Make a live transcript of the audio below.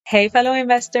Hey, fellow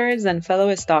investors and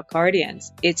fellow stock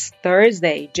guardians. It's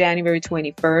Thursday, January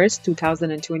 21st,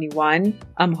 2021.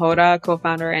 I'm Hoda,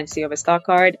 co-founder and CEO of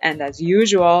StockCard, and as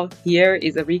usual, here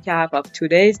is a recap of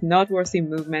today's noteworthy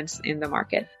movements in the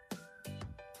market.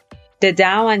 The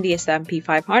Dow and the S&P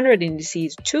 500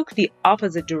 indices took the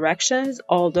opposite directions,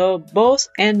 although both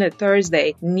ended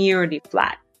Thursday nearly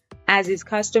flat. As is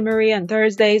customary on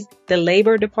Thursdays, the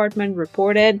Labor Department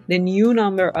reported the new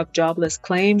number of jobless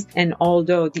claims, and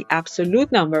although the absolute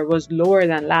number was lower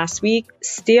than last week,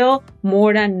 still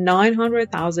more than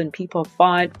 900,000 people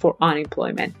filed for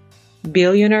unemployment.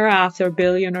 Billionaire after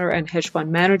billionaire and hedge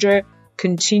fund manager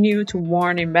continue to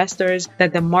warn investors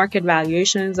that the market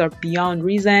valuations are beyond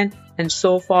reason, and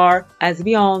so far, as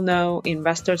we all know,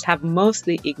 investors have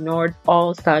mostly ignored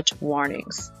all such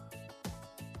warnings.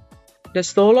 The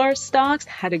solar stocks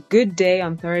had a good day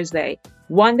on Thursday,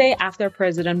 one day after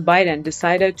President Biden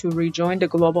decided to rejoin the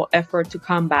global effort to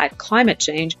combat climate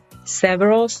change.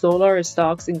 Several solar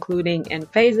stocks, including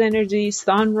Enphase Energy,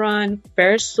 Sunrun,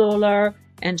 First Solar,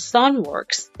 and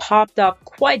Sunworks, popped up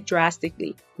quite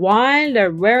drastically. While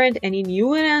there weren't any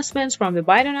new announcements from the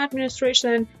Biden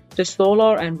administration, the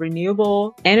solar and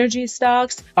renewable energy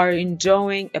stocks are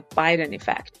enjoying a Biden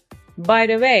effect. By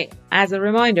the way, as a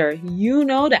reminder, you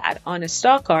know that on a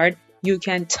stock card, you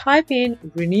can type in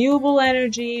renewable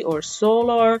energy or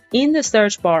solar in the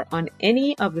search bar on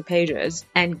any of the pages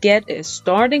and get a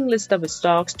starting list of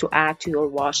stocks to add to your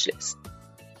watch list.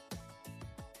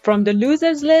 From the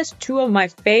losers list, two of my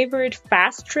favorite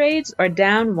fast trades are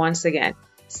down once again.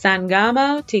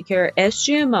 Sangamo, ticker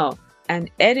SGMO, and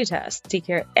Editas,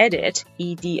 ticker EDIT,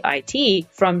 E-D-I-T,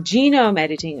 from Genome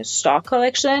Editing stock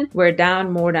collection were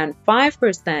down more than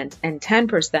 5% and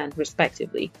 10%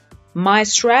 respectively. My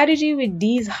strategy with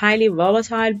these highly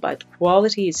volatile but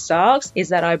quality stocks is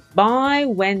that I buy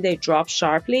when they drop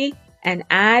sharply and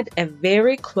add a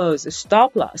very close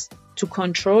stop loss to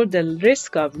control the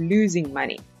risk of losing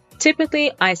money.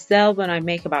 Typically, I sell when I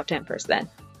make about 10%.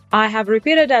 I have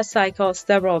repeated that cycle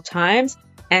several times,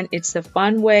 and it's a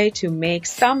fun way to make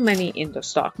some money in the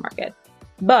stock market.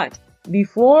 But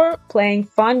before playing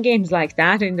fun games like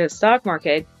that in the stock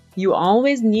market, you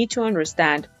always need to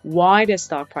understand why the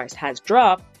stock price has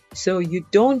dropped so you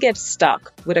don't get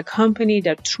stuck with a company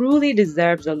that truly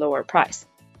deserves a lower price.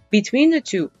 Between the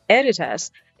two,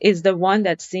 Editas is the one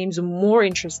that seems more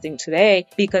interesting today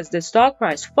because the stock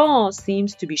price fall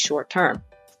seems to be short-term.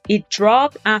 It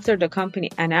dropped after the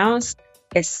company announced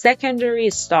a secondary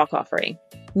stock offering.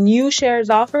 New shares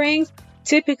offerings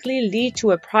typically lead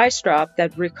to a price drop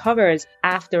that recovers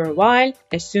after a while,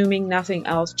 assuming nothing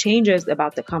else changes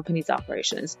about the company's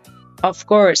operations. Of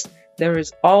course, there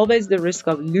is always the risk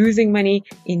of losing money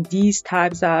in these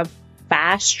types of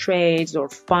fast trades or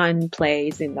fun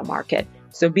plays in the market.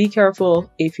 So be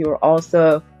careful if you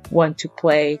also want to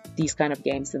play these kind of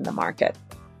games in the market.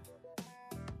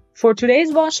 For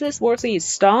today's watchlist worthy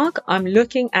stock, I'm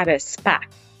looking at a SPAC.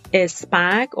 A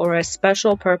SPAC, or a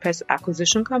special purpose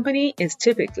acquisition company, is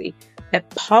typically a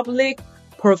public,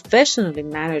 professionally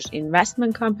managed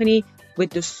investment company with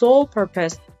the sole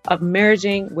purpose of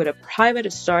merging with a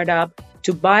private startup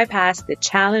to bypass the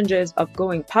challenges of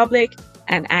going public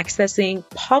and accessing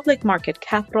public market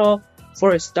capital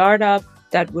for a startup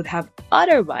that would have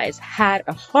otherwise had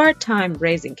a hard time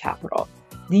raising capital.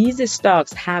 These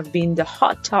stocks have been the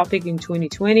hot topic in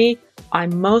 2020. I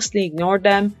mostly ignored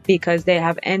them because they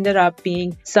have ended up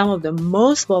being some of the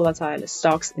most volatile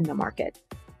stocks in the market.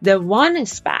 The one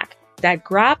SPAC that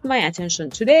grabbed my attention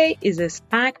today is a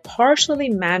SPAC partially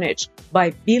managed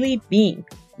by Billy Beane,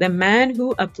 the man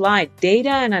who applied data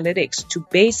analytics to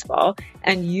baseball,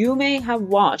 and you may have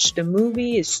watched the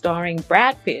movie starring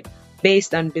Brad Pitt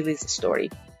based on Billy's story.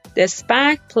 The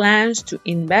SPAC plans to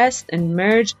invest and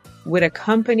merge with a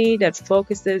company that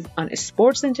focuses on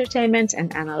sports entertainment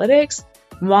and analytics.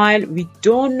 While we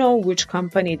don't know which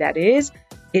company that is,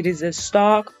 it is a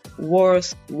stock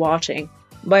worth watching.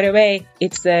 By the way,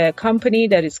 it's a company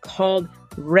that is called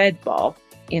Red Ball,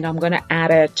 and I'm going to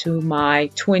add it to my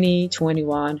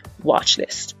 2021 watch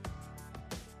list.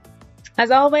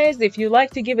 As always, if you'd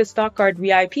like to give a StockCard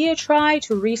VIP a try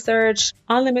to research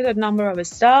unlimited number of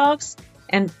stocks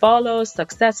and follow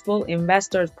successful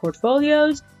investors'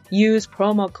 portfolios, use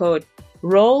promo code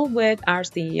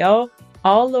ROLLWITHOURCEO,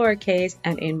 all lowercase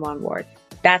and in one word.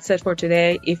 That's it for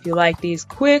today. If you like these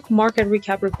quick market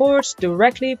recap reports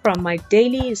directly from my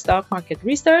daily stock market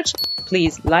research,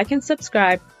 please like and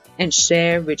subscribe and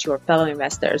share with your fellow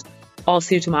investors. I'll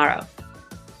see you tomorrow.